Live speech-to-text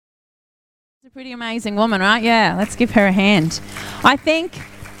She's a pretty amazing woman, right? Yeah, let's give her a hand. I think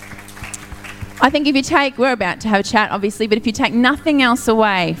if you take, we're about to have a chat obviously, but if you take nothing else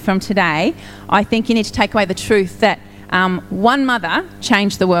away from today, I think you need to take away the truth that one mother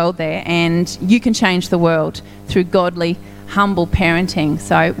changed the world there, and you can change the world through godly, humble parenting.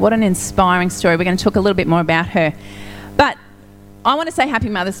 So what an inspiring story. We're going to talk a little bit more about her. But I want to say Happy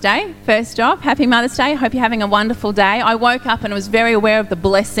Mother's Day, first off. Happy Mother's Day. I hope you're having a wonderful day. I woke up and was very aware of the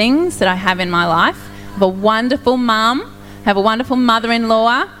blessings that I have in my life. I have a wonderful mum, have a wonderful mother-in-law,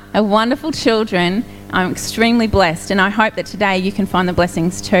 I have wonderful children. I'm extremely blessed, and I hope that today you can find the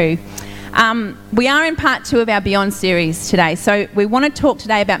blessings too. We are in part 2 of our Beyond series today. So we want to talk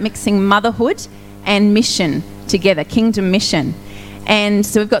today about mixing motherhood and mission together, kingdom mission. And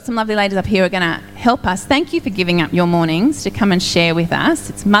so we've got some lovely ladies up here who are going to help us. Thank you for giving up your mornings to come and share with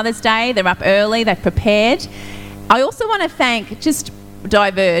us. It's Mother's Day. They're up early. They've prepared. I also want to thank, just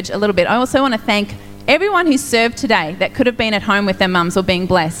diverge a little bit, I also want to thank everyone who served today that could have been at home with their mums or being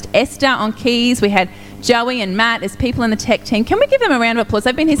blessed. Esther on keys. We had Joey and Matt. There's people in the tech team. Can we give them a round of applause?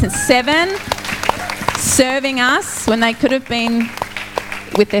 They've been here since 7, serving us when they could have been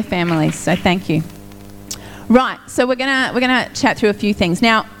with their families. So thank you. Right, so we're gonna chat through a few things.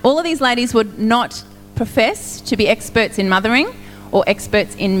 Now, all of these ladies would not profess to be experts in mothering or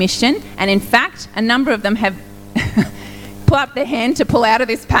experts in mission, and in fact, a number of them have put up their hand to pull out of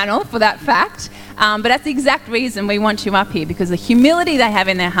this panel for that fact. But that's the exact reason we want you up here, because the humility they have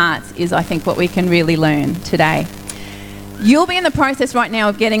in their hearts is, I think, what we can really learn today. You'll be in the process right now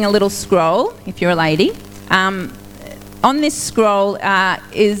of getting a little scroll, if you're a lady. On this scroll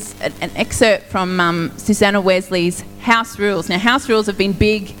is an excerpt from Susanna Wesley's House Rules. Now, house rules have been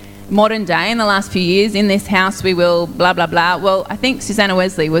big modern day in the last few years. In this house we will blah, blah, blah. Well, I think Susanna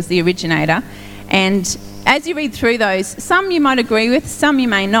Wesley was the originator. And as you read through those, some you might agree with, some you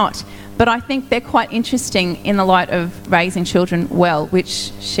may not. But I think they're quite interesting in the light of raising children well,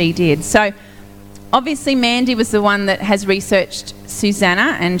 which she did. So obviously Mandy was the one that has researched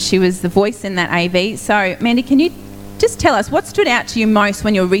Susanna, and she was the voice in that AV. So Mandy, can you just tell us what stood out to you most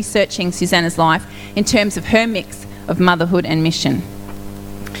when you're researching Susanna's life in terms of her mix of motherhood and mission?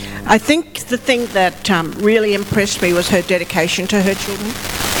 I think the thing that really impressed me was her dedication to her children.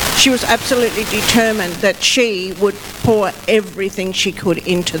 She was absolutely determined that she would pour everything she could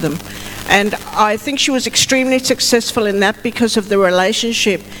into them. And I think she was extremely successful in that because of the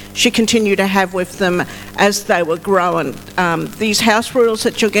relationship she continued to have with them as they were growing. These house rules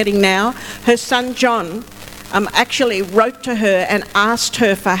that you're getting now, her son John actually wrote to her and asked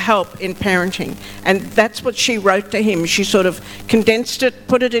her for help in parenting. And that's what she wrote to him. She sort of condensed it,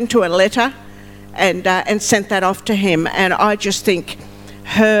 put it into a letter, and sent that off to him. And I just think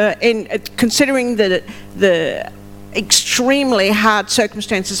her, considering the extremely hard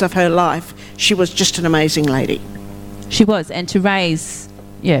circumstances of her life, she was just an amazing lady. She was. And to raise,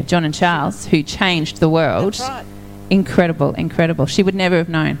 John and Charles, who changed the world. That's right. Incredible, incredible. She would never have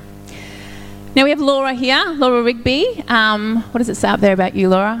known. Now we have Laura here, Laura Rigby. What does it say up there about you,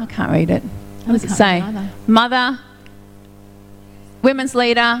 Laura? I can't read it. What does it say? Mother, women's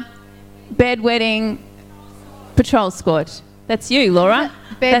leader, bedwetting, patrol squad. That's you, Laura.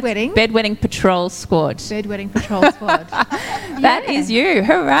 Bedwetting? Bedwetting patrol squad. Bedwetting patrol squad. That is you.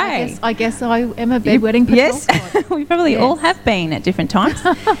 Hooray. I guess I am a bedwetting patrol squad. Yes, we probably all have been at different times.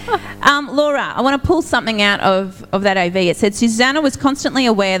 Laura, I want to pull something out of that AV. It said, Susanna was constantly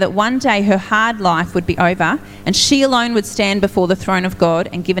aware that one day her hard life would be over and she alone would stand before the throne of God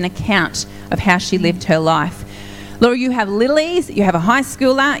and give an account of how she lived her life. Laura, you have littlies, you have a high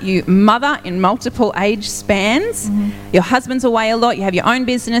schooler, you mother in multiple age spans, your husband's away a lot, you have your own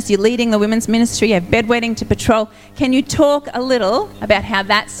business, you're leading the women's ministry, you have bedwetting to patrol. Can you talk a little about how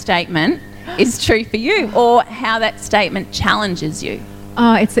that statement is true for you, or how that statement challenges you?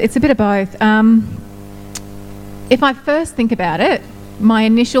 Oh, it's a bit of both. If I first think about it, my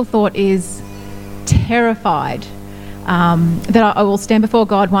initial thought is terrified that I will stand before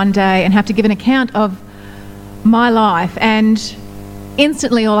God one day and have to give an account of my life, and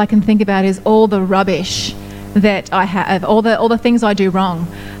instantly all I can think about is all the rubbish that I have, all the things I do wrong.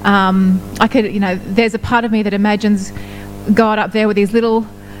 I could, there's a part of me that imagines God up there with his little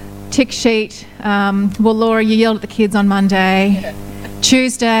tick sheet. Well, Laura, you yelled at the kids on Monday,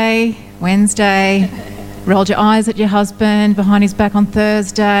 Tuesday, Wednesday, rolled your eyes at your husband behind his back on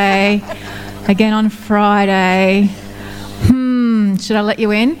Thursday, again on Friday. Should I let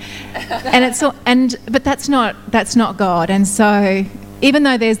you in? And but that's not God. And so even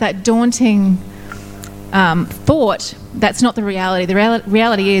though there's that daunting thought, that's not the reality. The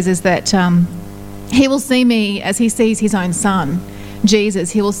reality is that he will see me as he sees his own son,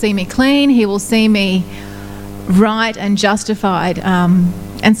 Jesus. He will see me clean. He will see me right and justified.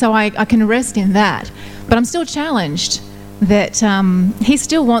 And so I can rest in that. But I'm still challenged that he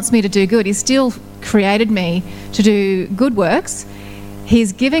still wants me to do good. He's still created me to do good works.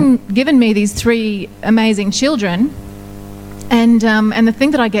 He's given me these 3 amazing children. And the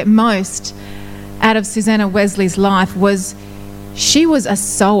thing that I get most out of Susanna Wesley's life was she was a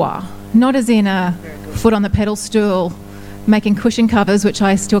sower, not as in a foot on the pedal stool making cushion covers, which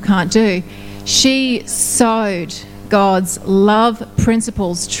I still can't do. She sowed God's love,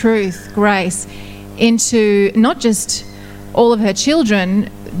 principles, truth, grace into not just all of her children,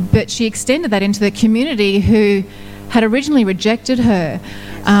 but she extended that into the community who had originally rejected her.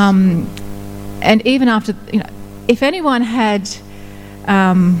 And even after, if anyone had,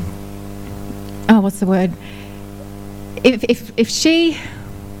 if she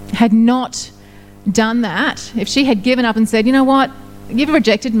had not done that, if she had given up and said, you know what, you've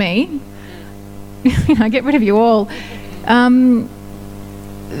rejected me, get rid of you all,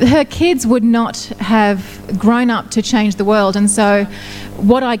 her kids would not have grown up to change the world. And so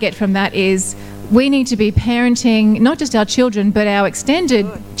what I get from that is we need to be parenting not just our children, but our extended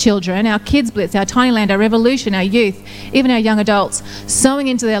children, our Kids Blitz, our Tinyland, our Revolution, our youth, even our young adults, sowing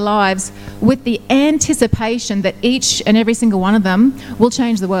into their lives with the anticipation that each and every single one of them will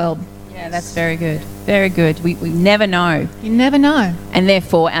change the world. Yeah, that's very good. Very good. We never know. You never know. And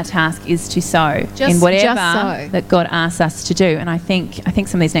therefore our task is to sow in whatever that God asks us to do. And I think some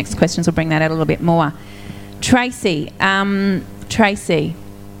of these next questions will bring that out a little bit more. Tracy, elder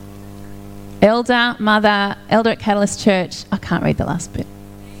at Catalyst Church. I can't read the last bit.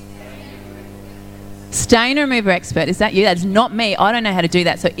 Stain remover expert. Is that you? That's not me. I don't know how to do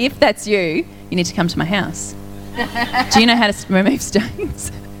that. So if that's you, you need to come to my house. Do you know how to remove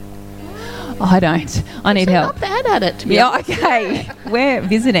stains? I don't. I need help. Not bad at it, to be honest. Okay. We're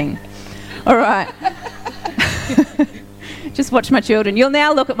visiting. All right. Just watch my children. You'll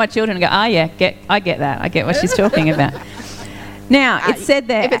now look at my children and go, I get that. I get what she's talking about. Now, it said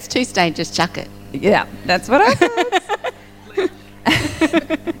there... If it's too stained, just chuck it. Yeah, that's what I thought.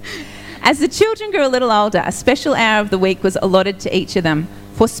 As the children grew a little older, a special hour of the week was allotted to each of them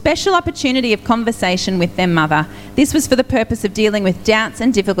for special opportunity of conversation with their mother. This was for the purpose of dealing with doubts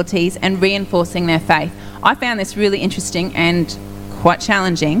and difficulties and reinforcing their faith. I found this really interesting and quite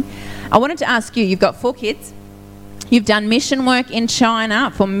challenging. I wanted to ask you, you've got 4 kids. You've done mission work in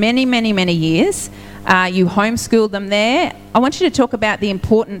China for many, many, many years. You homeschooled them there. I want you to talk about the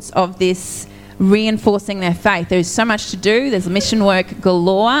importance of this reinforcing their faith. There's so much to do. There's mission work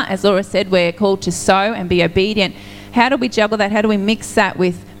galore. As Laura said, we're called to sow and be obedient. How do we juggle that? How do we mix that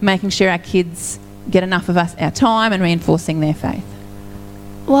with making sure our kids get enough of our time and reinforcing their faith?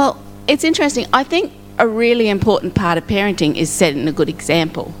 Well, it's interesting. I think a really important part of parenting is setting a good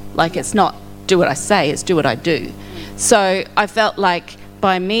example. Like, it's not do what I say, it's do what I do. So I felt like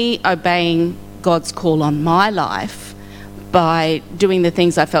by me obeying God's call on my life, by doing the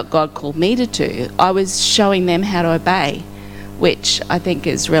things I felt God called me to do, I was showing them how to obey, which I think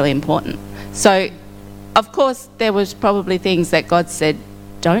is really important. So, of course, there was probably things that God said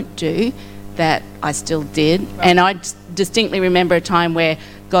don't do that I still did. Right. And I distinctly remember a time where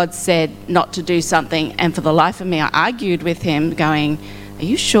God said not to do something, and for the life of me I argued with him going, are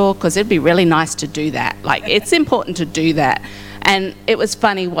you sure? Because it'd be really nice to do that. Like, it's important to do that. And it was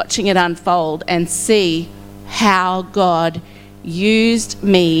funny watching it unfold and see how God used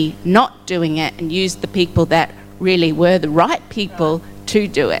me not doing it and used the people that really were the right people to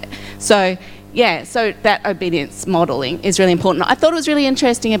do it. So, yeah, so that obedience modelling is really important. I thought it was really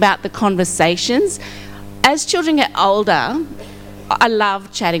interesting about the conversations. As children get older, I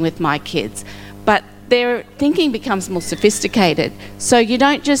love chatting with my kids, but their thinking becomes more sophisticated. So you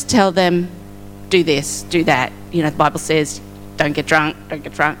don't just tell them, do this, do that. You know, the Bible says, don't get drunk.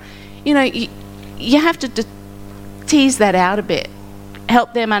 You know, you have to tease that out a bit,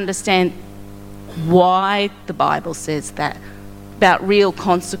 help them understand why the Bible says that, about real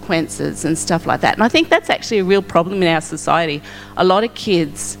consequences and stuff like that. And I think that's actually a real problem in our society. A lot of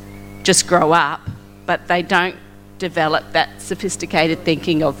kids just grow up, but they don't develop that sophisticated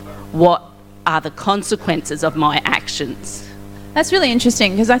thinking of what are the consequences of my actions. That's really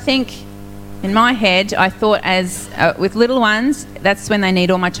interesting, because I think in my head I thought as with little ones, that's when they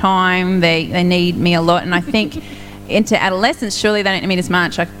need all my time, they need me a lot. And I think into adolescence, surely they don't need me as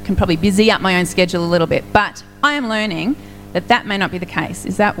much. I can probably busy up my own schedule a little bit, but I am learning that may not be the case.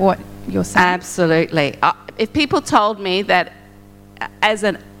 Is that what you're saying? Absolutely. If people told me that as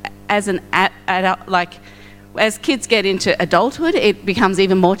an adult, like as kids get into adulthood, it becomes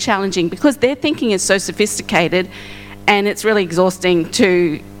even more challenging because their thinking is so sophisticated, and it's really exhausting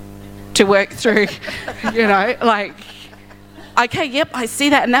to work through, you know, like, okay, yep, I see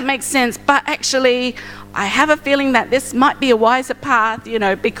that and that makes sense, but actually I have a feeling that this might be a wiser path, you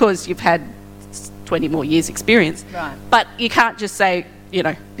know, because you've had 20 more years experience. Right. But you can't just say, you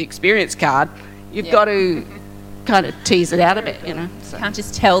know, the experience card. You've got to kind of tease it out a bit, you know. So. Can't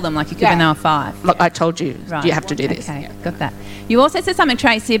just tell them like you could when they were 5. Look, I told you, Right. you have to do this. Okay, Yeah. got that. You also said something,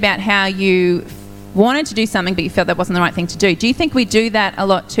 Tracy, about how you wanted to do something but you felt that wasn't the right thing to do. Do you think we do that a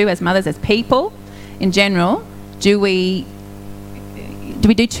lot too as mothers, as people in general? Do we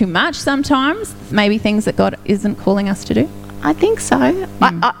do too much sometimes? Maybe things that God isn't calling us to do? I think so.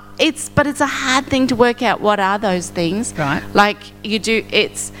 But it's a hard thing to work out what are those things. Right. Like you do,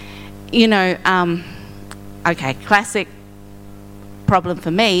 it's, you know, okay, classic problem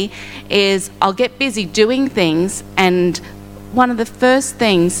for me is I'll get busy doing things, and one of the first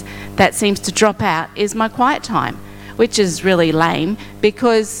things that seems to drop out is my quiet time, which is really lame,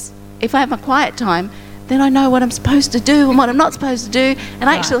 because if I have my quiet time, then I know what I'm supposed to do and what I'm not supposed to do, and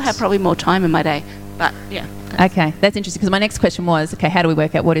I actually have probably more time in my day. But yeah. Okay, that's interesting, because my next question was, okay, how do we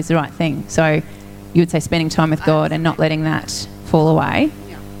work out what is the right thing? So you would say spending time with God and not letting that fall away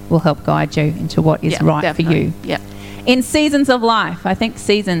will help guide you into what is right definitely. for you. Yeah. In seasons of life, I think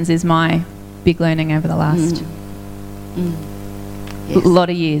seasons is my big learning over the last lot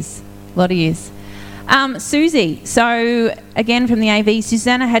of years. Susie, so again from the AV,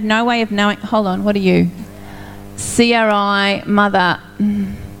 Susanna had no way of knowing... Hold on, what are you? CRI, mother...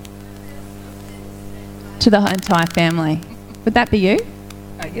 to the entire family. Would that be you?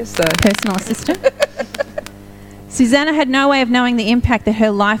 I guess so. Personal assistant? Susanna had no way of knowing the impact that her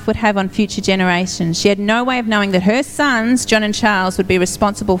life would have on future generations. She had no way of knowing that her sons, John and Charles, would be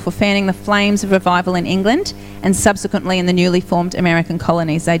responsible for fanning the flames of revival in England and subsequently in the newly formed American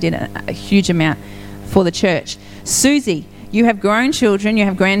colonies. They did a huge amount for the church. Susie, you have grown children, you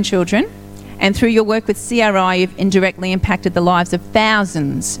have grandchildren, and through your work with CRI, you've indirectly impacted the lives of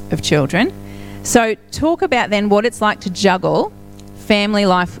thousands of children. So talk about then what it's like to juggle family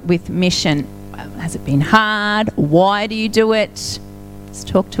life with mission. Has it been hard? Why do you do it? Let's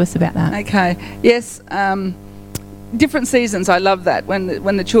talk to us about that. Okay. Yes. Different seasons. I love that.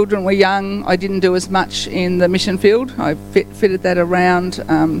 When the children were young, I didn't do as much in the mission field. I fitted that around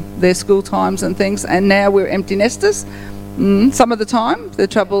their school times and things. And now we're empty nesters. Some of the time. The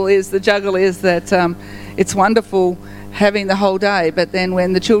trouble is, the juggle is that it's wonderful having the whole day, but then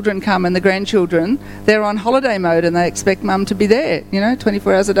when the children come and the grandchildren, they're on holiday mode and they expect mum to be there,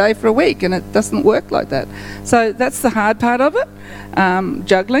 24 hours a day for a week, and it doesn't work like that. So that's the hard part of it,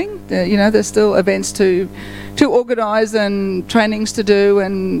 juggling. There's still events to organise and trainings to do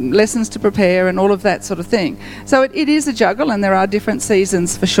and lessons to prepare and all of that sort of thing. So it is a juggle, and there are different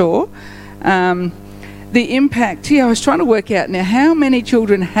seasons for sure. The impact, I was trying to work out now, how many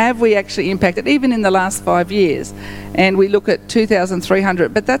children have we actually impacted, even in the last 5 years? And we look at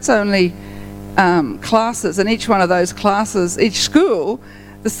 2,300, but that's only classes, and each one of those classes, each school,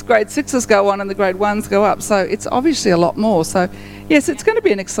 the grade 6s go on and the grade 1s go up, so it's obviously a lot more. So yes, it's going to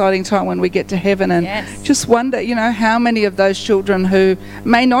be an exciting time when we get to heaven, and just wonder, how many of those children who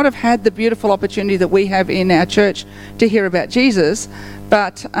may not have had the beautiful opportunity that we have in our church to hear about Jesus,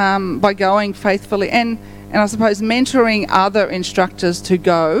 but by going faithfully and I suppose mentoring other instructors to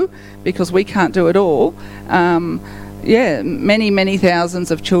go, because we can't do it all. Many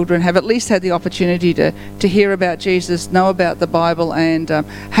thousands of children have at least had the opportunity to hear about Jesus, know about the Bible, and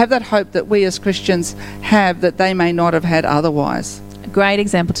have that hope that we as Christians have that they may not have had otherwise. A great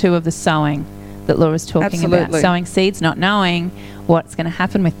example too of the sowing that Laura's talking about. Sowing seeds, not knowing what's going to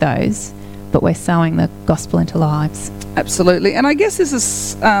happen with those, but we're sowing the gospel into lives. Absolutely. And I guess this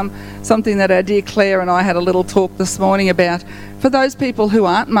is something that our dear Claire and I had a little talk this morning about. For those people who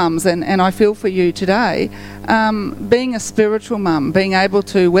aren't mums, and I feel for you today, being a spiritual mum, being able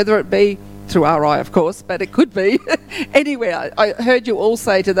to, whether it be through RI, of course, but it could be anywhere. I heard you all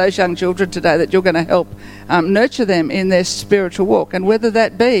say to those young children today that you're going to help nurture them in their spiritual walk, and whether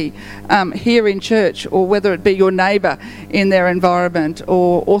that be here in church, or whether it be your neighbour in their environment,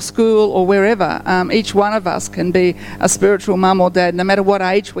 or school, or wherever. Each one of us can be a spiritual mum or dad, no matter what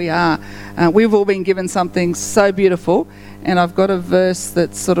age we are. We've all been given something so beautiful, and I've got a verse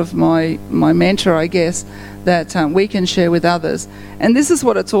that's sort of my mentor, I guess, that we can share with others. And this is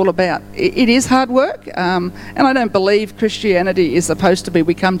what it's all about. It is hard work, and I don't believe Christianity is supposed to be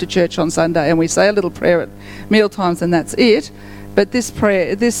we come to church on Sunday and we say a little prayer at meal times and that's it. But this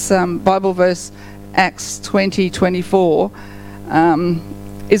prayer, this Bible verse, Acts 20:24,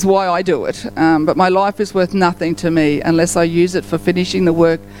 is why I do it. But my life is worth nothing to me unless I use it for finishing the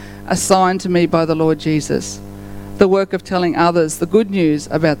work assigned to me by the Lord Jesus. the work of telling others the good news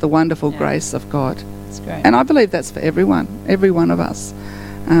about the wonderful grace of God. That's great. And I believe that's for everyone, every one of us.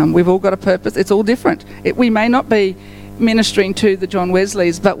 We've all got a purpose. It's all different. We may not be ministering to the John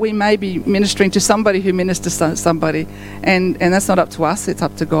Wesleys, but we may be ministering to somebody who ministers to somebody. And that's not up to us, it's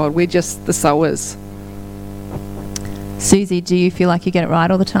up to God. We're just the sowers. Susie, do you feel like you get it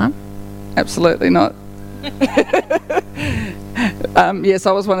right all the time? Absolutely not. Yes,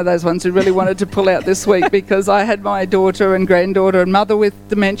 I was one of those ones who really wanted to pull out this week because I had my daughter and granddaughter and mother with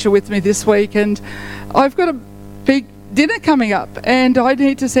dementia with me this week, and I've got a big dinner coming up and I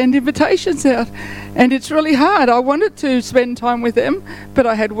need to send invitations out, and it's really hard. I wanted to spend time with them, but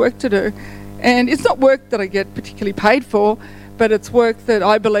I had work to do, and it's not work that I get particularly paid for, but it's work that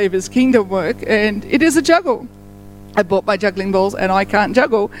I believe is kingdom work, and it is a juggle. I bought my juggling balls and I can't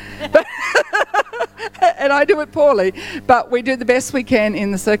juggle, and I do it poorly, but we do the best we can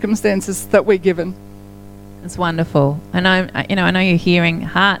in the circumstances that we're given. It's wonderful. And I know you're hearing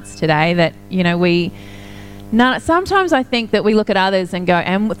hearts today that, sometimes I think that we look at others and go,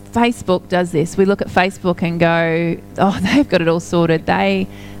 and Facebook does this, we look at Facebook and go, oh, they've got it all sorted. They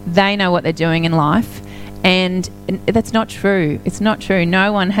know what they're doing in life. And that's not true. It's not true.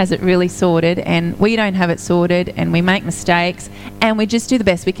 No one has it really sorted, and we don't have it sorted, and we make mistakes, and we just do the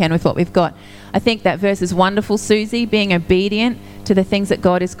best we can with what we've got. I think that verse is wonderful, Susie, being obedient to the things that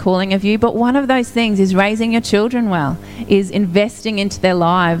God is calling of you. But one of those things is raising your children well, is investing into their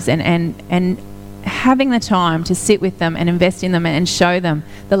lives and having the time to sit with them and invest in them and show them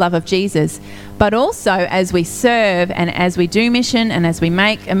the love of Jesus. But also, as we serve and as we do mission and as we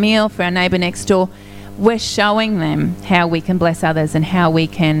make a meal for our neighbour next door, we're showing them how we can bless others and how we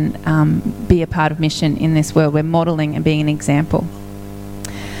can be a part of mission in this world. We're modelling and being an example.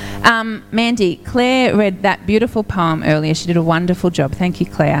 Mandy, Claire read that beautiful poem earlier. She did a wonderful job. Thank you,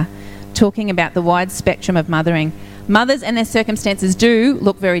 Claire. Talking about the wide spectrum of mothering. Mothers and their circumstances do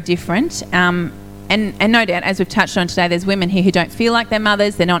look very different. And no doubt, as we've touched on today, there's women here who don't feel like they're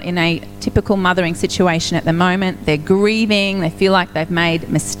mothers. They're not in a typical mothering situation at the moment. They're grieving. They feel like they've made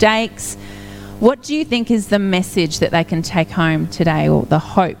mistakes. What do you think is the message that they can take home today, or the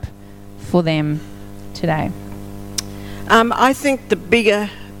hope for them today? I think the bigger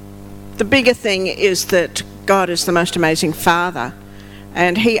thing is that God is the most amazing Father,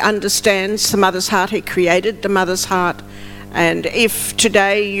 and He understands the mother's heart. He created the mother's heart, and if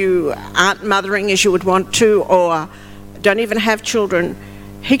today you aren't mothering as you would want to, or don't even have children,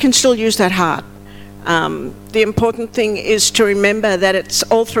 He can still use that heart. The important thing is to remember that it's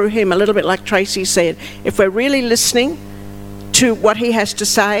all through Him, a little bit like Tracy said. If we're really listening to what He has to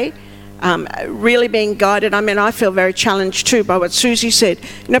say, really being guided. I mean, I feel very challenged too by what Susie said.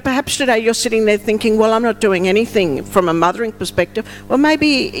 Perhaps today you're sitting there thinking, well, I'm not doing anything from a mothering perspective. Well, maybe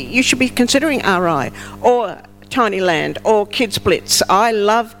you should be considering RI or Tinyland or Kids Blitz. I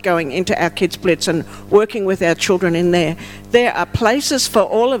love going into our Kids Blitz and working with our children in there. There are places for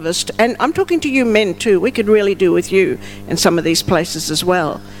all of us, and I'm talking to you men too. We could really do with you in some of these places as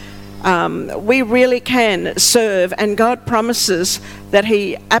well. We really can serve, and God promises that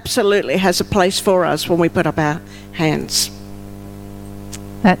He absolutely has a place for us when we put up our hands.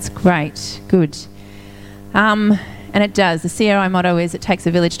 That's great. Good. And it does. The CRI motto is, it takes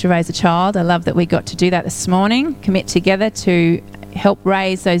a village to raise a child. I love that we got to do that this morning, commit together to help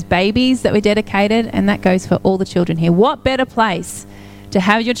raise those babies that we dedicated, and that goes for all the children here. What better place to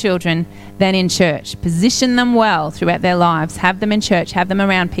have your children than in church? Position them well throughout their lives. Have them in church. Have them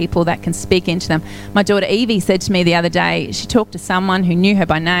around people that can speak into them. My daughter Evie said to me the other day, she talked to someone who knew her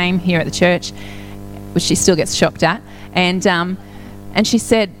by name here at the church, which she still gets shocked at, and she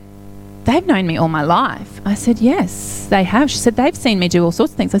said, they've known me all my life. I said, yes, they have. She said, they've seen me do all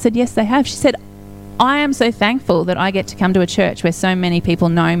sorts of things. I said, yes, they have. She said, I am so thankful that I get to come to a church where so many people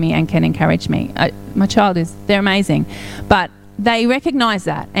know me and can encourage me. My child they're amazing. But they recognise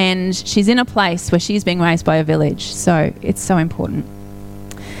that, and she's in a place where she's being raised by a village. So it's so important.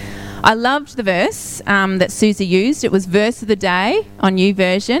 I loved the verse that Susie used. It was verse of the day on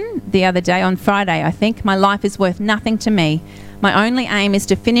YouVersion the other day, on Friday, I think. My life is worth nothing to me. My only aim is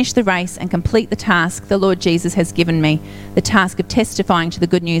to finish the race and complete the task the Lord Jesus has given me, the task of testifying to the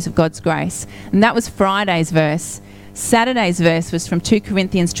good news of God's grace. And that was Friday's verse. Saturday's verse was from 2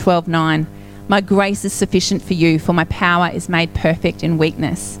 Corinthians 12:9. My grace is sufficient for you, for my power is made perfect in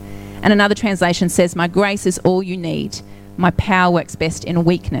weakness. And another translation says, my grace is all you need. My power works best in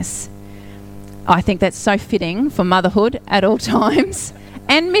weakness. I think that's so fitting for motherhood at all times,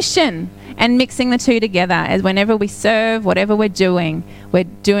 and mission, and mixing the two together, as whenever we serve, whatever we're doing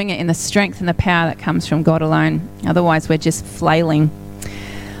it in the strength and the power that comes from God alone. Otherwise, we're just flailing.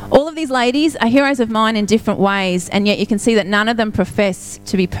 All of the these ladies are heroes of mine in different ways, and yet you can see that none of them profess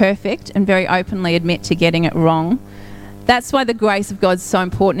to be perfect and very openly admit to getting it wrong. That's why the grace of God is so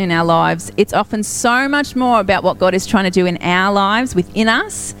important in our lives. It's often so much more about what God is trying to do in our lives, within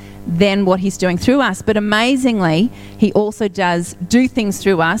us, than what he's doing through us. But amazingly, he also does do things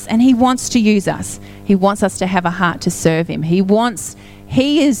through us, and he wants to use us. He wants us to have a heart to serve him.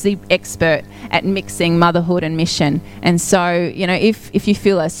 He is the expert at mixing motherhood and mission. And so, if you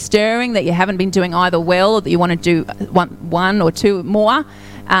feel a stirring that you haven't been doing either well, or that you want to do one or two more,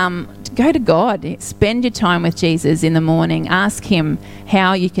 go to God. Spend your time with Jesus in the morning. Ask him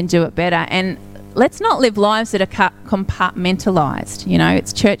how you can do it better. And let's not live lives that are compartmentalised.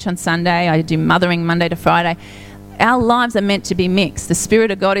 It's church on Sunday. I do mothering Monday to Friday. Our lives are meant to be mixed. The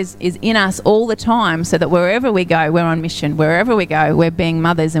Spirit of God is in us all the time, so that wherever we go, we're on mission. Wherever we go, we're being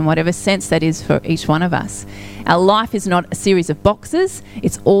mothers in whatever sense that is for each one of us. Our life is not a series of boxes.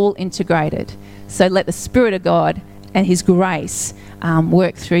 It's all integrated. So let the Spirit of God and his grace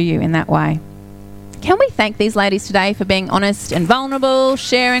work through you in that way. Can we thank these ladies today for being honest and vulnerable,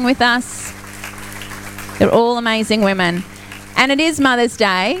 sharing with us? They're all amazing women. And it is Mother's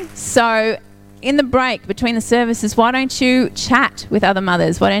Day, so in the break between the services, why don't you chat with other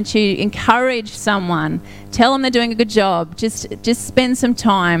mothers? Why don't you encourage someone? Tell them they're doing a good job. Just spend some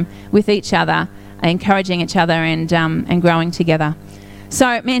time with each other, encouraging each other and growing together.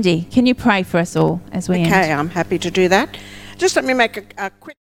 So, Mandy, can you pray for us all as we end? Okay, I'm happy to do that. Just let me make a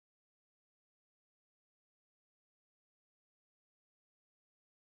quick...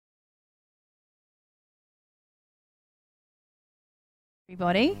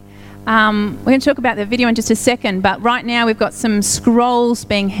 Everybody. We're going to talk about the video in just a second, but right now we've got some scrolls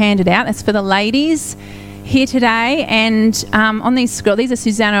being handed out. That's for the ladies here today, and on these scrolls, these are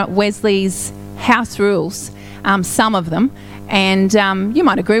Susanna Wesley's house rules, some of them, and you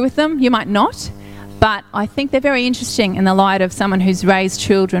might agree with them, you might not, but I think they're very interesting in the light of someone who's raised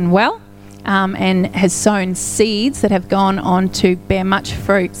children well and has sown seeds that have gone on to bear much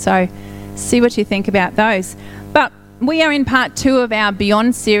fruit. So see what you think about those. But we are in part 2 of our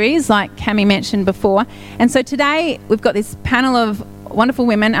Beyond series, like Cami mentioned before. And so today we've got this panel of wonderful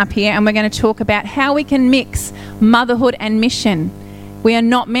women up here, and we're going to talk about how we can mix motherhood and mission. We are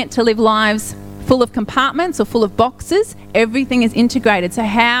not meant to live lives full of compartments or full of boxes. Everything is integrated. So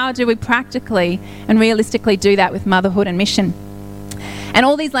how do we practically and realistically do that with motherhood and mission? And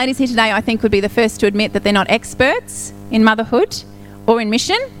all these ladies here today, I think, would be the first to admit that they're not experts in motherhood or in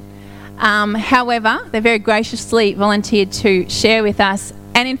mission. However, they very graciously volunteered to share with us,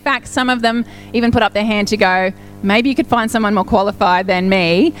 and in fact some of them even put up their hand to go, maybe you could find someone more qualified than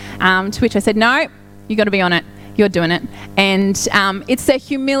me, to which I said, no, you've got to be on it, you're doing it. And it's the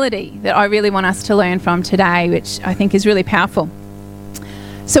humility that I really want us to learn from today, which I think is really powerful.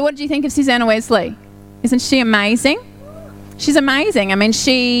 So what did you think of Susanna Wesley? Isn't she amazing? She's amazing. I mean,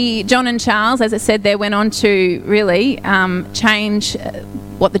 John and Charles, as I said there, went on to really change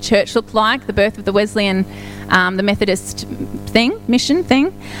what the church looked like, the birth of the Wesleyan, the Methodist mission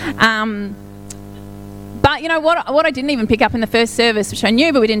thing. But, what I didn't even pick up in the first service, which I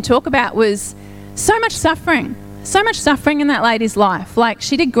knew but we didn't talk about, was so much suffering in that lady's life. Like,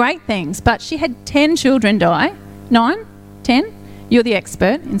 she did great things, but she had 10 children die. 9? 10? You're the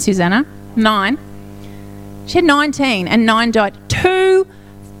expert in Susanna. 9. She had 19 and 9 died. 2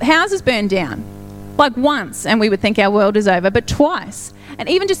 houses burned down. Like once, and we would think our world is over, but twice. And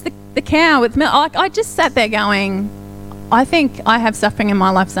even just the cow with milk. Like, I just sat there going, I think I have suffering in my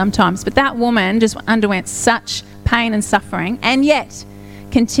life sometimes, but that woman just underwent such pain and suffering, and yet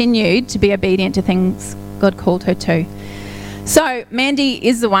continued to be obedient to things God called her to. So Mandy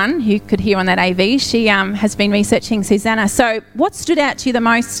is the one who could hear on that AV. She has been researching Susanna. So what stood out to you the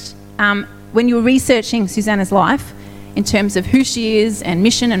most when you were researching Susanna's life in terms of who she is and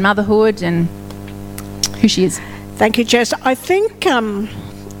mission and motherhood and who she is? Thank you, Jess. I think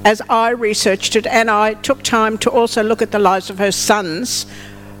as I researched it, and I took time to also look at the lives of her sons,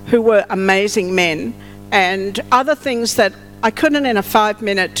 who were amazing men, and other things that I couldn't in a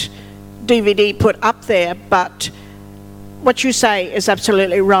 5-minute DVD put up there, but what you say is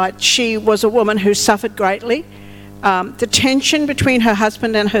absolutely right. She was a woman who suffered greatly. The tension between her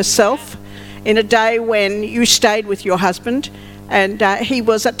husband and herself in a day when you stayed with your husband, and he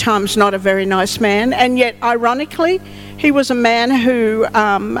was at times not a very nice man, and yet ironically he was a man who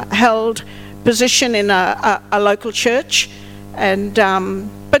held position in a local church, and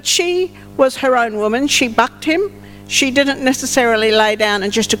but she was her own woman. She bucked him, she didn't necessarily lay down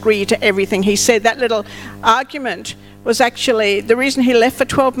and just agree to everything he said. That little argument was actually the reason he left for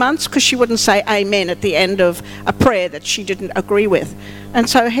 12 months, because she wouldn't say amen at the end of a prayer that she didn't agree with. And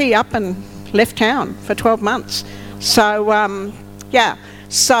so he up and left town for 12 months. So,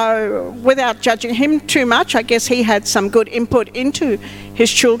 So without judging him too much, I guess he had some good input into his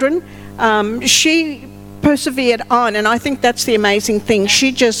children. She persevered on, and I think that's the amazing thing.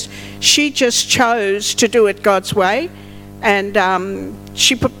 She just chose to do it God's way, and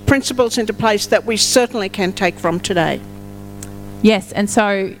she put principles into place that we certainly can take from today. Yes, and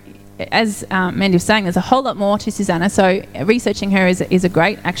so as Mandy was saying, there's a whole lot more to Susanna, so researching her is a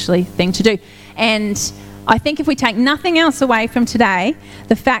great actually thing to do. And I think if we take nothing else away from today,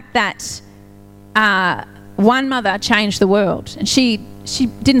 the fact that one mother changed the world, and she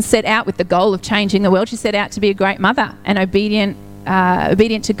didn't set out with the goal of changing the world. She set out to be a great mother and obedient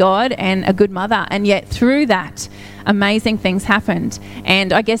to God and a good mother, and yet through that amazing things happened.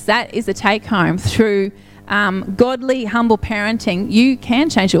 And I guess that is the take home. Through godly, humble parenting, you can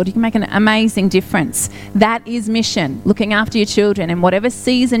change the world. You can make an amazing difference. That is mission, looking after your children in whatever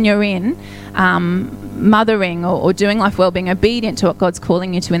season you're in, mothering or doing life well, being obedient to what God's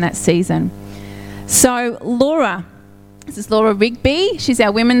calling you to in that season. So Laura, this is Laura Rigby. She's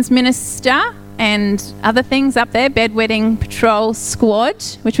our women's minister and other things up there, bedwetting patrol squad,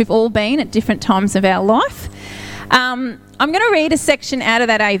 which we've all been at different times of our life. I'm going to read a section out of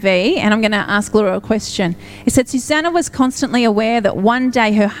that AV, and I'm going to ask Laura a question. It said, Susanna was constantly aware that one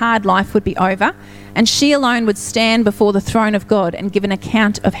day her hard life would be over, and she alone would stand before the throne of God and give an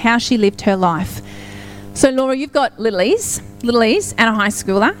account of how she lived her life. So Laura, you've got little E's and a high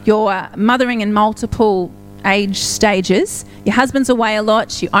schooler. You're mothering in multiple age stages. Your husband's away a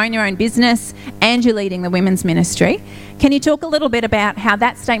lot, you own your own business, and you're leading the women's ministry. Can you talk a little bit about how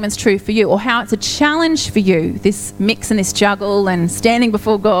that statement's true for you, or how it's a challenge for you, this mix and this juggle and standing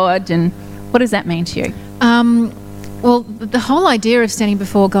before God, and what does that mean to you? Well, the whole idea of standing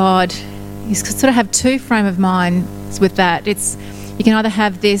before God, you sort of have two frame of minds with that. It's, you can either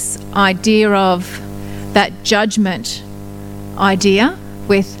have this idea of that judgment idea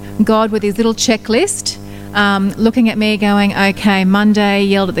with God with his little checklist, looking at me going, okay, Monday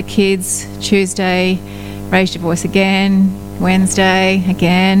yelled at the kids, Tuesday raised your voice again, Wednesday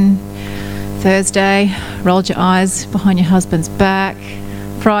again, Thursday rolled your eyes behind your husband's back,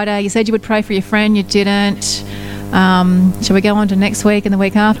 Friday you said you would pray for your friend, you didn't, shall we go on to next week and the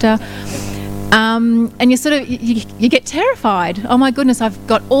week after? And you sort of, you get terrified. Oh my goodness, I've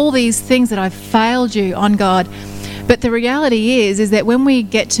got all these things that I've failed you on, God. But the reality is that when we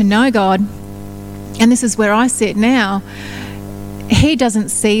get to know God, and this is where I sit now, he doesn't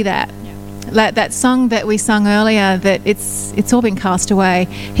see that. Like that song that we sung earlier, that it's all been cast away.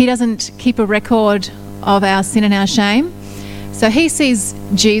 He doesn't keep a record of our sin and our shame. So he sees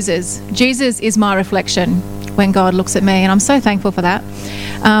Jesus. Jesus is my reflection when God looks at me, and I'm so thankful for that.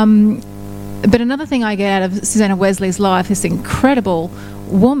 But another thing I get out of Susanna Wesley's life, this incredible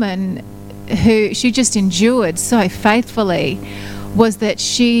woman who she just endured so faithfully, was that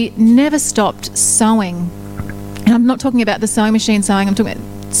she never stopped sowing. And I'm not talking about the sewing machine sewing, I'm talking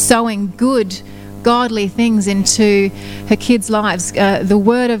about sowing good, godly things into her kids' lives, the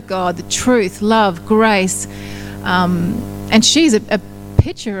Word of God, the truth, love, grace. And she's a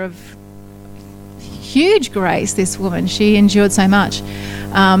picture of huge grace, this woman. She endured so much.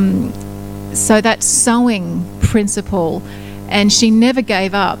 So that sowing principle, and she never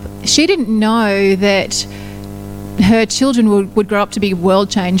gave up. She didn't know that her children would grow up to be world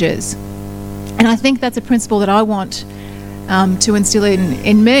changers. And I think that's a principle that I want to instill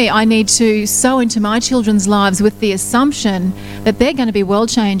in me. I need to sow into my children's lives with the assumption that they're going to be world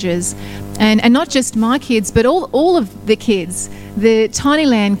changers. And not just my kids, but all of the kids, the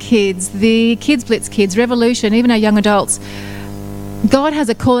Tinyland kids, the Kids Blitz kids, Revolution, even our young adults. God has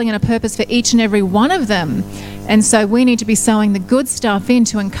a calling and a purpose for each and every one of them. And so we need to be sowing the good stuff in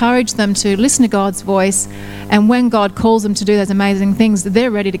to encourage them to listen to God's voice. And when God calls them to do those amazing things, they're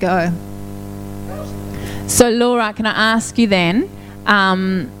ready to go. So Laura, can I ask you then,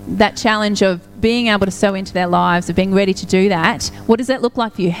 that challenge of being able to sow into their lives, of being ready to do that, what does that look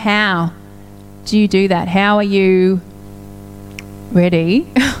like for you? How do you do that? How are you ready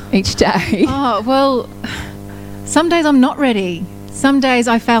each day? Oh, well, some days I'm not ready. Some days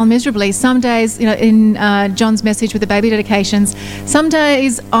I fail miserably. Some days, in John's message with the baby dedications, some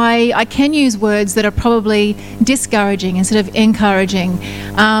days I can use words that are probably discouraging instead of encouraging.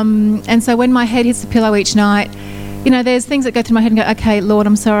 And so when my head hits the pillow each night, there's things that go through my head and go, okay, Lord,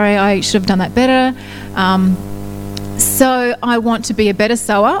 I'm sorry, I should have done that better. So I want to be a better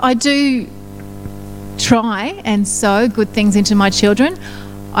sower. I do try and sow good things into my children.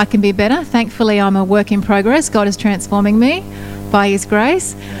 I can be better. Thankfully, I'm a work in progress. God is transforming me by His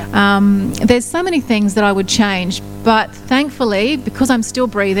grace. There's so many things that I would change, but thankfully, because I'm still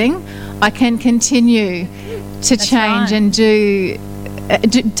breathing, I can continue to change and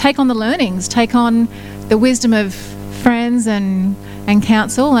take on the learnings, take on the wisdom of friends and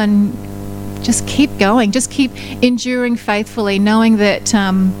counsel, and just keep going, just keep enduring faithfully, knowing that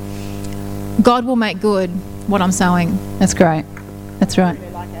God will make good what I'm sowing. That's great. That's right.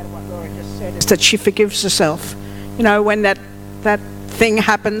 Is that she forgives herself. You know, when that thing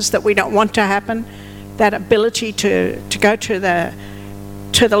happens that we don't want to happen, that ability to go to the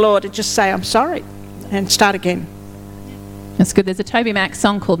Lord and just say, I'm sorry, and start again. That's good. There's a Toby Mac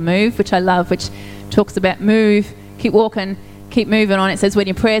song called Move, which I love, which talks about move, keep walking, keep moving on. It says, when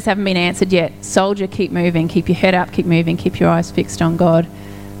your prayers haven't been answered yet, soldier, keep moving, keep your head up, keep moving, keep your eyes fixed on God.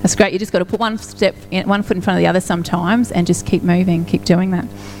 That's great. You just got to put one foot in front of the other sometimes and just keep moving, keep doing that.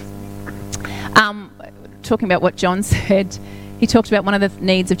 Talking about what John said, he talked about one of the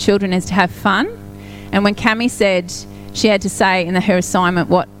needs of children is to have fun. And when Cami said she had to say in her assignment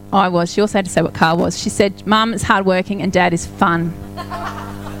what I was, she also had to say what Carl was. She said, Mum is hardworking and Dad is fun.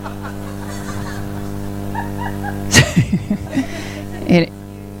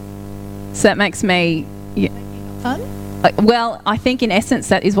 So that makes me... Fun? Well, I think in essence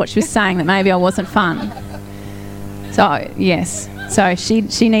that is what she was saying, that maybe I wasn't fun. So, yes. So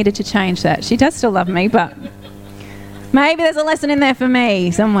she needed to change that. She does still love me, but maybe there's a lesson in there for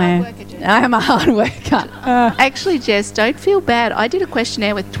me somewhere. I am a hard worker. Actually, Jess, don't feel bad. I did a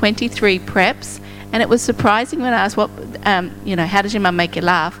questionnaire with 23 preps, and it was surprising when I asked, how does your mum make you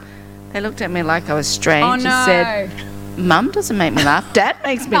laugh? They looked at me like I was strange. Oh, no. And said, Mum doesn't make me laugh. Dad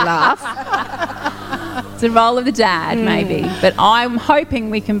makes me laugh. It's the role of the dad, maybe. But I'm hoping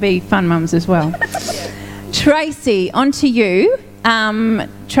we can be fun mums as well. Tracy, on to you.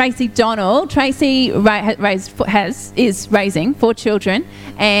 Tracy Donald. Tracy is raising 4 children,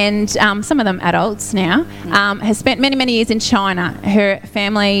 and some of them adults now. Has spent many, many years in China. Her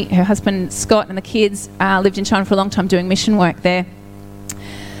family, her husband Scott and the kids lived in China for a long time doing mission work there.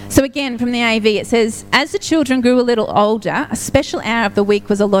 So again, from the AV, it says, as the children grew a little older, a special hour of the week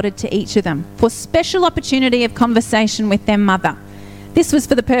was allotted to each of them for special opportunity of conversation with their mother. This was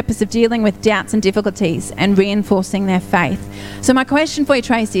for the purpose of dealing with doubts and difficulties and reinforcing their faith. So my question for you,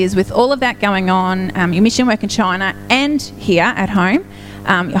 Tracy, is with all of that going on, your mission work in China and here at home,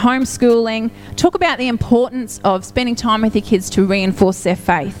 your homeschooling, talk about the importance of spending time with your kids to reinforce their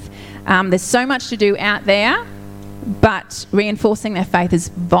faith. There's so much to do out there, but reinforcing their faith is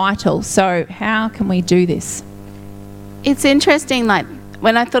vital. So how can we do this? It's interesting, like,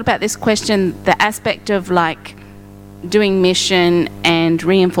 when I thought about this question, the aspect of, like, doing mission and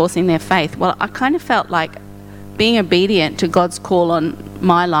reinforcing their faith, well, I kind of felt like being obedient to God's call on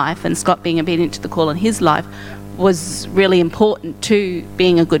my life and Scott being obedient to the call on his life was really important to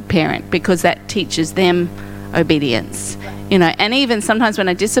being a good parent, because that teaches them obedience, and even sometimes when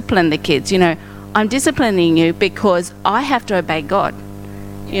I discipline the kids, I'm disciplining you because I have to obey God,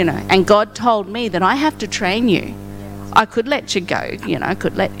 and God told me that I have to train you. I could let you go, I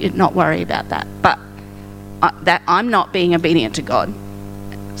could let you not worry about that, but that I'm not being obedient to God.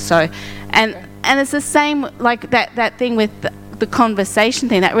 So, and it's the same, like that thing with the conversation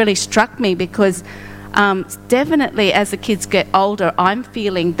thing, that really struck me, because definitely as the kids get older, I'm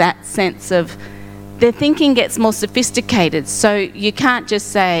feeling that sense of their thinking gets more sophisticated. So you can't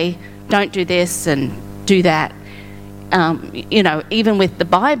just say, don't do this and do that. Even with the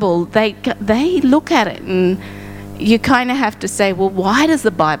Bible, they look at it and you kind of have to say, well, why does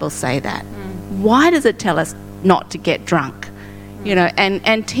the Bible say that? Why does it tell us not to get drunk?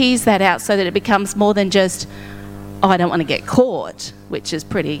 And tease that out so that it becomes more than just, I don't want to get caught, which is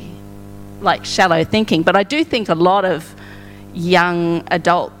pretty, like, shallow thinking. But I do think a lot of young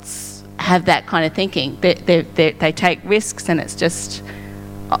adults have that kind of thinking. They take risks and it's just,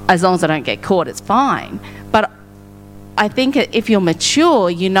 as long as I don't get caught, it's fine. But I think if you're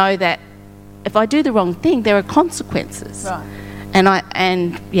mature, you know that if I do the wrong thing, there are consequences. Right. And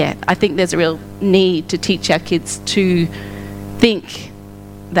I think there's a real need to teach our kids to think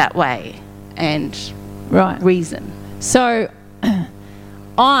that way and reason. So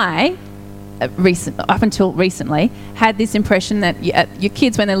I, up until recently, had this impression that your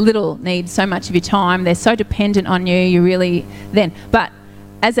kids, when they're little, need so much of your time. They're so dependent on you. You really then. But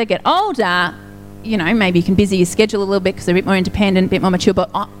as they get older, maybe you can busy your schedule a little bit because they're a bit more independent, a bit more mature. But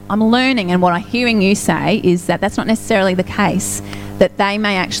I'm learning, and what I'm hearing you say is that that's not necessarily the case, that they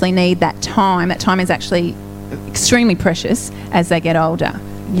may actually need that time. That time is actually extremely precious as they get older.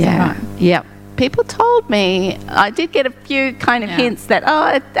 Yeah. Right? Yep. people told me, I did get a few kind of hints that,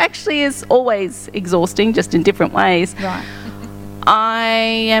 it actually is always exhausting, just in different ways. Right. I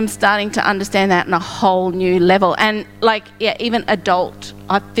am starting to understand that on a whole new level. And even I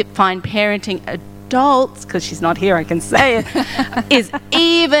find parenting adults, because she's not here, I can say it, is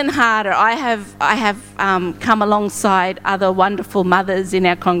even harder. I have come alongside other wonderful mothers in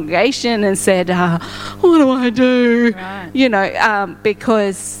our congregation and said, what do I do? Right.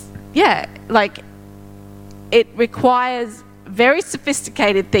 Because, it requires very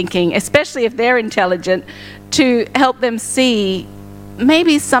sophisticated thinking, especially if they're intelligent, to help them see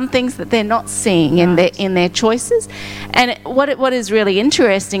maybe some things that they're not seeing in their choices. And what is really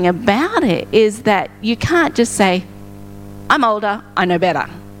interesting about it is that you can't just say, I'm older, I know better.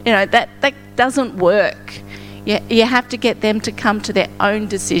 That doesn't work. You have to get them to come to their own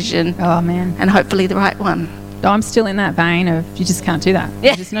decision. Oh, man. And hopefully the right one. I'm still in that vein of you just can't do that.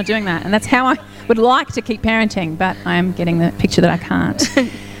 Yeah. You're just not doing that. And that's how I would like to keep parenting, but I'm getting the picture that I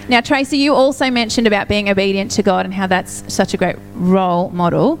can't. Now, Tracy, you also mentioned about being obedient to God and how that's such a great role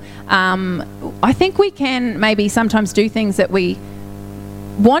model. I think we can maybe sometimes do things that we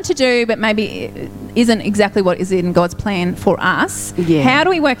want to do, but maybe isn't exactly what is in God's plan for us. Yeah. How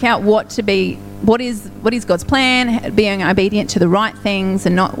do we work out what is God's plan, being obedient to the right things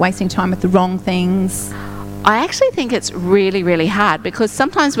and not wasting time with the wrong things? I actually think it's really, really hard, because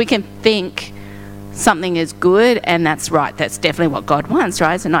sometimes we can think something is good and that's right, that's definitely what God wants,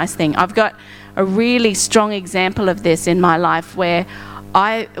 right? It's a nice thing. I've got a really strong example of this in my life where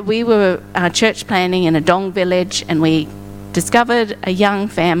we were church planning in a Dong village, and we discovered a young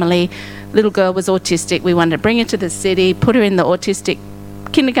family. Little girl was autistic. We wanted to bring her to the city, put her in the autistic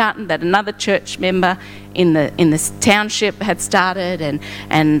kindergarten that another church member in this township had started,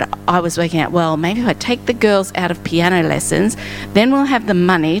 and I was working out, well, maybe if I take the girls out of piano lessons, then we'll have the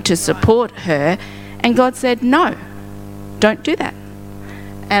money to support her. And God said, no, don't do that.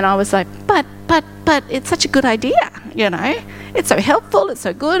 And I was like, but it's such a good idea, it's so helpful, it's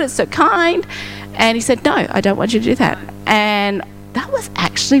so good, it's so kind. And he said, no, I don't want you to do that. And that was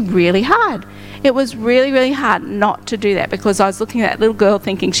actually really hard. It was really, really hard not to do that, because I was looking at that little girl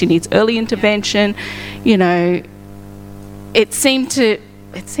thinking she needs early intervention. It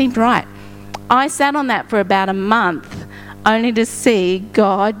seemed right. I sat on that for about a month, only to see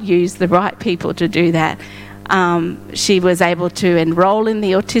God use the right people to do that. She was able to enroll in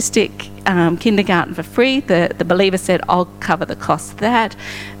the autistic kindergarten for free. The believer said, I'll cover the cost of that.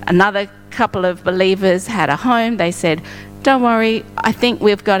 Another couple of believers had a home. They said, don't worry, I think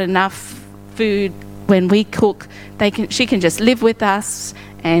we've got enough food when we cook. She can just live with us,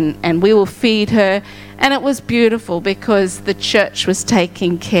 and we will feed her. And it was beautiful, because the church was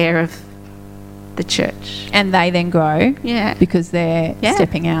taking care of the church. And they then grow. Yeah. Because they're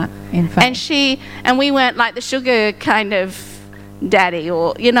stepping out in faith. And we weren't like the sugar kind of daddy,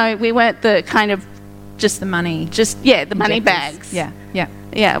 or, we weren't the kind of just the money. The money bags. Yeah.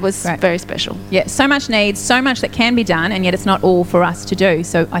 Yeah, it was very special. Yeah, so much needs, so much that can be done, and yet it's not all for us to do.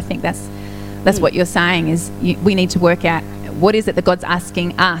 So I think that's what you're saying is we need to work out what is it that God's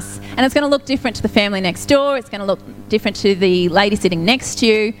asking us. And it's going to look different to the family next door. It's going to look different to the lady sitting next to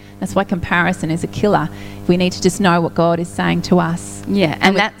you. That's why comparison is a killer. We need to just know what God is saying to us. Yeah,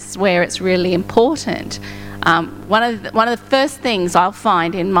 and that's where it's really important. One of the first things I'll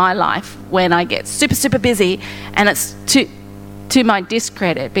find in my life when I get super, super busy, and it's to my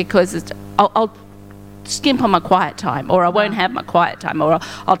discredit, because I'll skimp on my quiet time, or I won't have my quiet time, or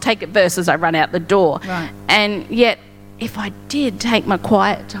I'll take it first as I run out the door. Right. And yet, if I did take my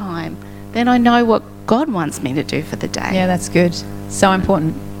quiet time, then I know what God wants me to do for the day. Yeah, that's good. So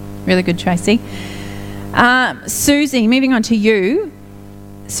important. Really good, Tracy. Susie, moving on to you.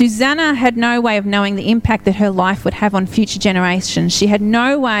 Susanna had no way of knowing the impact that her life would have on future generations. She had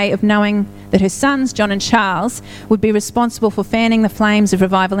no way of knowing that her sons, John and Charles, would be responsible for fanning the flames of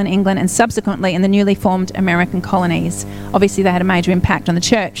revival in England and subsequently in the newly formed American colonies. Obviously, they had a major impact on the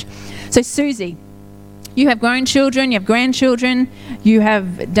church. So, Susie, you have grown children, you have grandchildren, you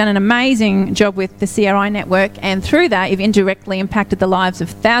have done an amazing job with the CRI network, and through that, you've indirectly impacted the lives of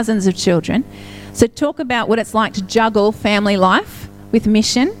thousands of children. So talk about what it's like to juggle family life with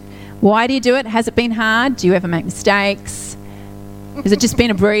mission. Why do you do it? Has it been hard? Do you ever make mistakes? Has it just been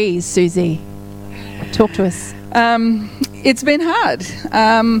a breeze, Susie? Talk to us. It's been hard.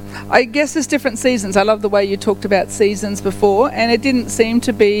 I guess there's different seasons. I love the way you talked about seasons before, and it didn't seem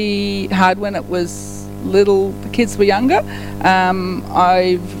to be hard when it was the kids were younger.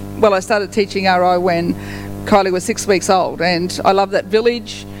 I started teaching RI when Kylie was 6 weeks old, and I love that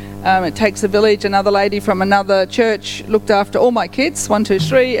village. It takes a village. Another lady from another church looked after all my kids, 1, 2,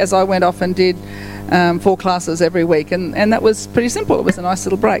 3, as I went off and did 4 classes every week. And that was pretty simple. It was a nice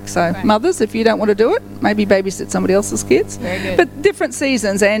little break. So mothers, if you don't want to do it, maybe babysit somebody else's kids. Very good. But different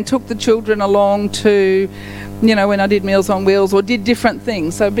seasons, and took the children along to, you know, when I did Meals on Wheels or did different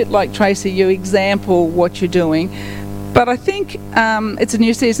things. So a bit like Tracy, you example what you're doing. But I think it's a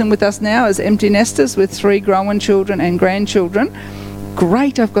new season with us now as empty nesters with 3 grown children and grandchildren.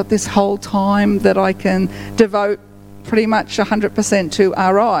 Great, I've got this whole time that I can devote pretty much 100% to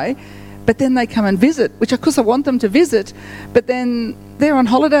RI. But then they come and visit, which of course I want them to visit, but then they're on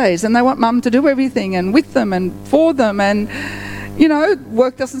holidays and they want mum to do everything and with them and for them, and you know,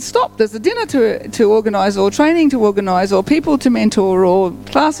 work doesn't stop. There's a dinner to organise, or training to organise, or people to mentor, or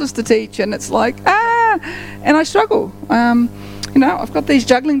classes to teach, and it's like, and I struggle. You know, I've got these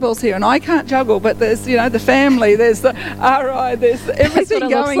juggling balls here and I can't juggle, but there's, you know, the family, there's the RI, there's everything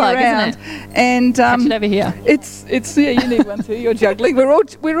going like, around. isn't it? And Catch it over here. It's yeah, you need one too. You're juggling.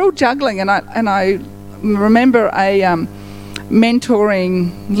 We're all juggling, and I remember a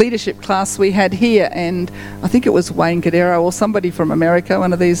mentoring leadership class we had here, and I think it was Wayne Cadero or somebody from America,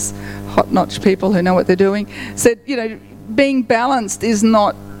 one of these hot-notch people who know what they're doing, said, you know, being balanced is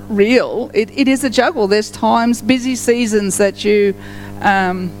not real. It is a juggle. There's times, busy seasons that you're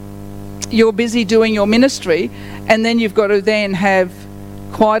busy doing your ministry, and then you've got to then have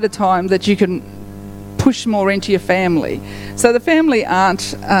quite a time that you can push more into your family. So the family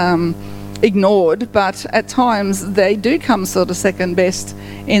aren't ignored, but at times they do come sort of second best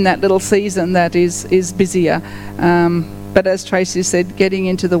in that little season that is busier. But as Tracy said, getting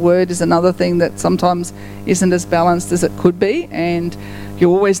into the Word is another thing that sometimes isn't as balanced as it could be, and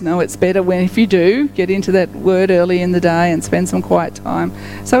you always know it's better when, if you do, get into that Word early in the day and spend some quiet time.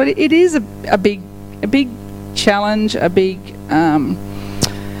 So it is a big challenge, a big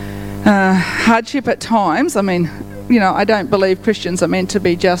hardship at times. I mean, you know, I don't believe Christians are meant to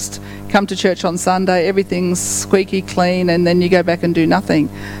be just come to church on Sunday, everything's squeaky clean, and then you go back and do nothing.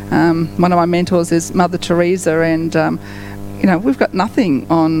 One of my mentors is Mother Teresa, and you know, we've got nothing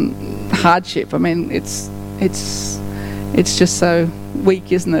on hardship. I mean, it's just so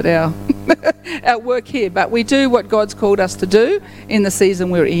weak, isn't it, our our work here? But we do what God's called us to do in the season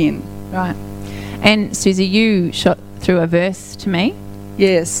we're in. Right. And Susie, you shot through a verse to me.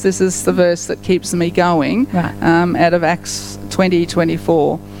 Yes, this is the verse that keeps me going, Right. Out of Acts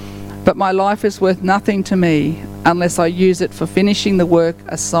 20:24. But my life is worth nothing to me unless I use it for finishing the work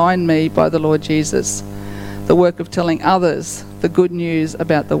assigned me by the Lord Jesus, the work of telling others the good news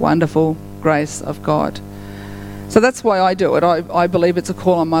about the wonderful grace of God. So that's why I do it. I believe it's a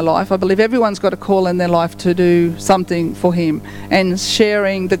call on my life. I believe everyone's got a call in their life to do something for Him, and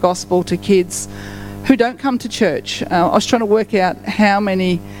sharing the gospel to kids who don't come to church. I was trying to work out how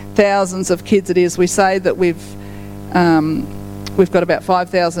many thousands of kids it is. We say that we've got about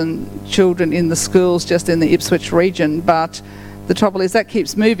 5,000 children in the schools just in the Ipswich region, but the trouble is that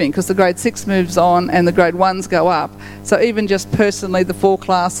keeps moving because the grade 6 moves on and the grade 1s go up. So even just personally, the 4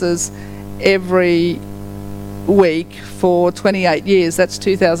 classes every week for 28 years, that's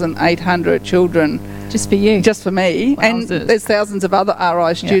 2,800 children. Just for you. Just for me. Wowzers. And there's thousands of other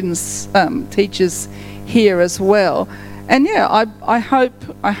RI students, teachers here as well. And yeah, I hope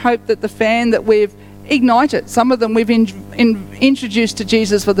that the fan that we've ignited, some of them we've introduced to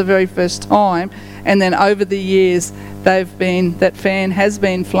Jesus for the very first time, and then over the years that flame has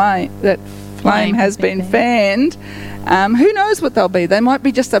been fanned. Who knows what they'll be? They might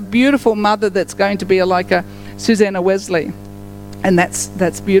be just a beautiful mother that's going to be like a Susanna Wesley. And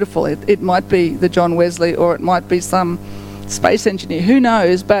that's beautiful. It might be the John Wesley, or it might be some space engineer. Who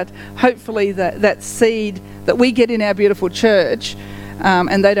knows? But hopefully that seed that we get in our beautiful church,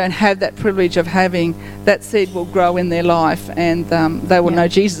 and they don't have that privilege of having, that seed will grow in their life, and they will know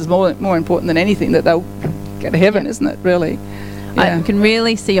Jesus more important than anything, that they'll go to heaven, isn't it, really? Yeah. I can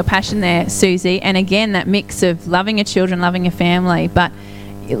really see your passion there, Susie. And again, that mix of loving your children, loving your family, but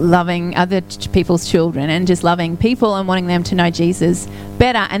loving other people's children and just loving people and wanting them to know Jesus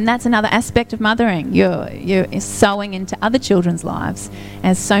better. And that's another aspect of mothering. You're sowing into other children's lives,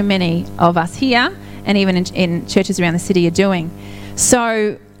 as so many of us here and even in churches around the city are doing.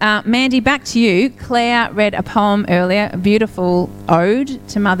 So, Mandy, back to you. Claire read a poem earlier, a beautiful ode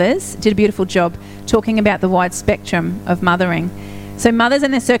to mothers, did a beautiful job talking about the wide spectrum of mothering. So mothers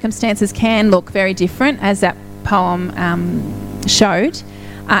and their circumstances can look very different, as that poem showed.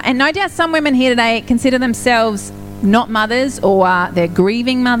 And no doubt some women here today consider themselves not mothers, or they're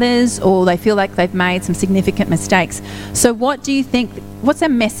grieving mothers, or they feel like they've made some significant mistakes. So what do you think, what's a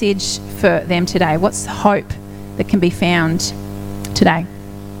message for them today? What's hope that can be found today?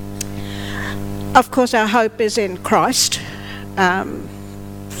 Of course, our hope is in Christ.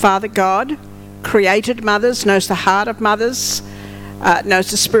 Father God created mothers, knows the heart of mothers,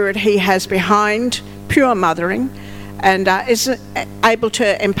 knows the spirit he has behind pure mothering, and is able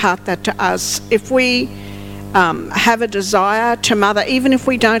to impart that to us. If we have a desire to mother, even if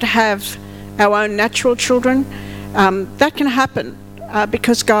we don't have our own natural children, that can happen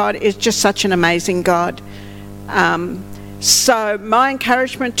because God is just such an amazing God. So my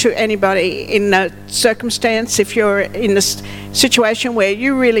encouragement to anybody in that circumstance, if you're in this situation where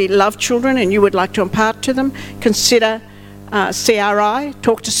you really love children and you would like to impart to them, consider CRI,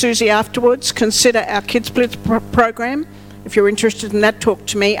 talk to Susie afterwards, consider our Kids Blitz program. If you're interested in that, talk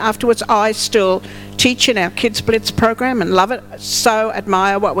to me afterwards. I still teach in our Kids Blitz program and love it, so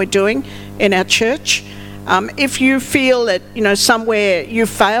admire what we're doing in our church. If you feel that, somewhere you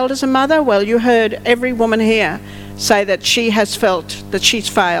failed as a mother, well, you heard every woman here say that she has felt that she's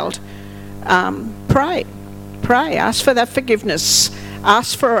failed. Pray, ask for that forgiveness,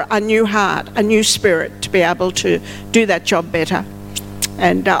 ask for a new heart, a new spirit to be able to do that job better.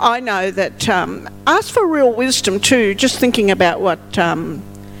 And I know that, ask for real wisdom too, just thinking about what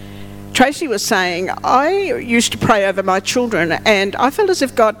Tracy was saying. I used to pray over my children, and I felt as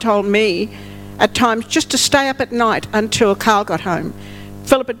if God told me at times just to stay up at night until Carl got home.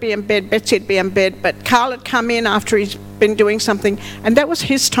 Philip would be in bed, Betsy would be in bed, but Carl had come in after he's been doing something, and that was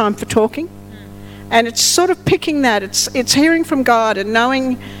his time for talking. And it's sort of picking that, it's hearing from God and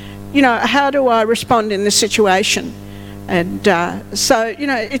knowing, how do I respond in this situation? And so,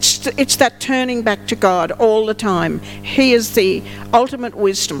 it's that turning back to God all the time. He is the ultimate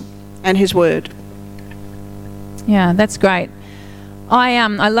wisdom and his word. Yeah, that's great.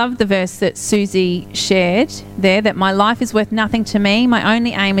 I love the verse that Susie shared there, that my life is worth nothing to me. My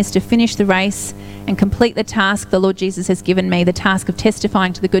only aim is to finish the race and complete the task the Lord Jesus has given me, the task of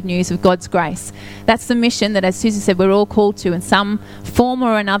testifying to the good news of God's grace. That's the mission that, as Susie said, we're all called to in some form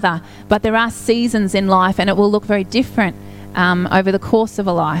or another. But there are seasons in life, and it will look very different over the course of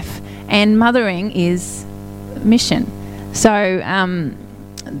a life. And mothering is mission. So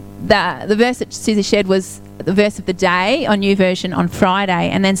the verse that Susie shared was the verse of the day on New Version on Friday,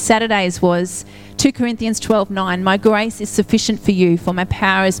 and then Saturday's was 2 Corinthians 12:9. My grace is sufficient for you, for my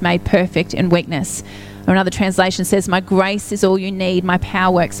power is made perfect in weakness. Or another translation says, my grace is all you need, my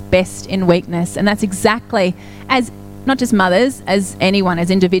power works best in weakness. And that's exactly, as not just mothers, as anyone,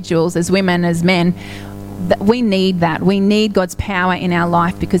 as individuals, as women, as men, we need that. We need God's power in our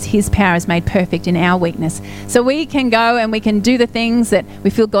life because his power is made perfect in our weakness. So we can go and we can do the things that we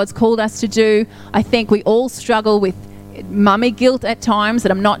feel God's called us to do. I think we all struggle with mummy guilt at times,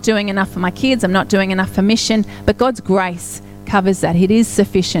 that I'm not doing enough for my kids, I'm not doing enough for mission, but God's grace covers that. It is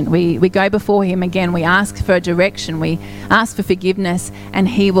sufficient. We go before him again, we ask for a direction, we ask for forgiveness, and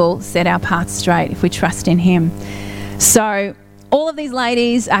he will set our path straight if we trust in him. So all of these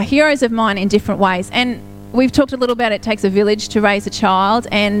ladies are heroes of mine in different ways, and we've talked a little about it takes a village to raise a child,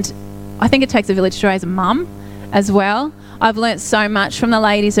 and I think it takes a village to raise a mum as well. I've learnt so much from the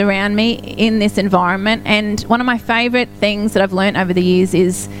ladies around me in this environment, and one of my favourite things that I've learnt over the years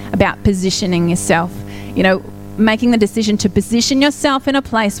is about positioning yourself. Making the decision to position yourself in a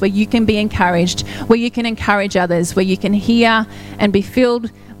place where you can be encouraged, where you can encourage others, where you can hear and be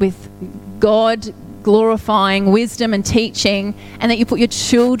filled with God glorifying wisdom and teaching, and that you put your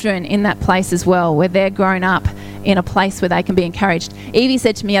children in that place as well, where they're grown up in a place where they can be encouraged. Evie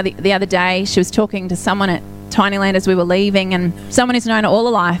said to me the other day, she was talking to someone at Tinyland as we were leaving, and someone who's known her all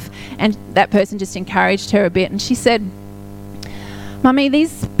her life, and that person just encouraged her a bit, and she said, Mummy,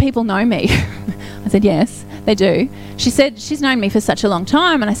 these people know me. I said, yes, they do. She said, she's known me for such a long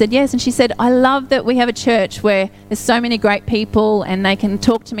time. And I said, yes. And she said, I love that we have a church where there's so many great people and they can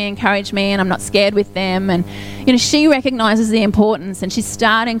talk to me, encourage me, and I'm not scared with them. And, she recognises the importance, and she's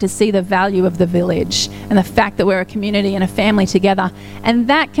starting to see the value of the village and the fact that we're a community and a family together. And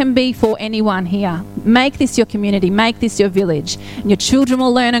that can be for anyone here. Make this your community, make this your village, and your children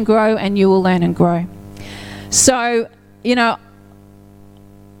will learn and grow, and you will learn and grow. So,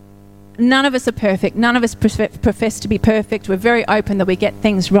 none of us are perfect. None of us profess to be perfect. We're very open that we get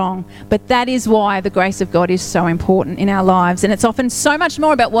things wrong. But that is why the grace of God is so important in our lives. And it's often so much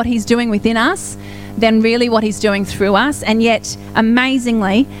more about what he's doing within us than really what he's doing through us. And yet,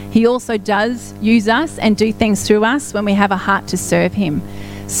 amazingly, he also does use us and do things through us when we have a heart to serve him.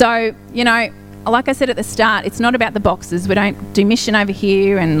 So, like I said at the start, it's not about the boxes. We don't do mission over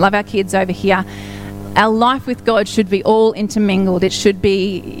here and love our kids over here. our life with God should be all intermingled. It should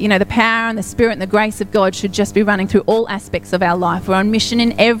be, you know, the power and the Spirit and the grace of God should just be running through all aspects of our life. We're on mission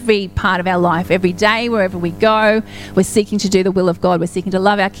in every part of our life. Every day, wherever we go, we're seeking to do the will of God. We're seeking to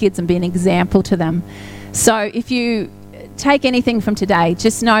love our kids and be an example to them. So if you take anything from today,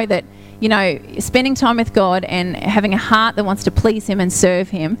 just know that, you know, spending time with God and having a heart that wants to please Him and serve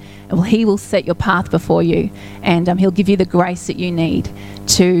Him, well, He will set your path before you, and He'll give you the grace that you need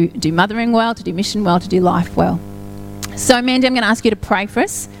to do mothering well, to do mission well, to do life well. So, Mandy, I'm going to ask you to pray for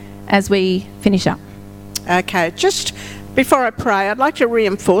us as we finish up. Okay, just before I pray, I'd like to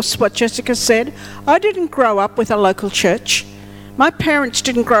reinforce what Jessica said. I didn't grow up with a local church. My parents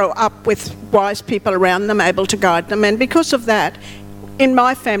didn't grow up with wise people around them able to guide them, and because of that, in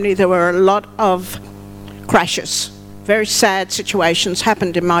my family there were a lot of crashes. Very sad situations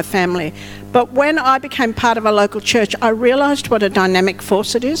happened in my family. But when I became part of a local church, I realised what a dynamic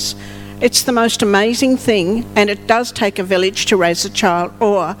force it is. It's the most amazing thing, and it does take a village to raise a child,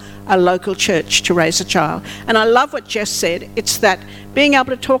 or a local church to raise a child. And I love what Jess said. It's that being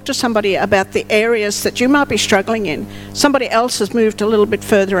able to talk to somebody about the areas that you might be struggling in. Somebody else has moved a little bit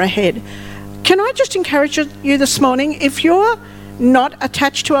further ahead. Can I just encourage you this morning, if you're not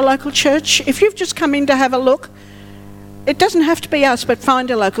attached to a local church, if you've just come in to have a look, it doesn't have to be us, but find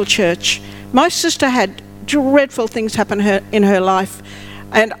a local church. My sister had dreadful things happen in her life,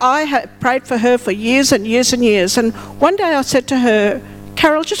 and I had prayed for her for years and years and years, and one day I said to her,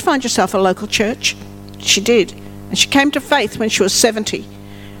 Carol, just find yourself a local church. She did, and she came to faith when she was 70,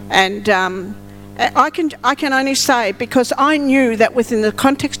 and I can only say, because I knew that within the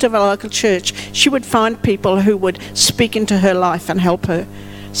context of a local church, she would find people who would speak into her life and help her.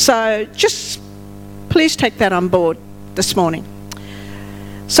 So just please take that on board this morning.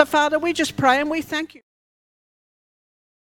 So Father, we just pray and we thank you.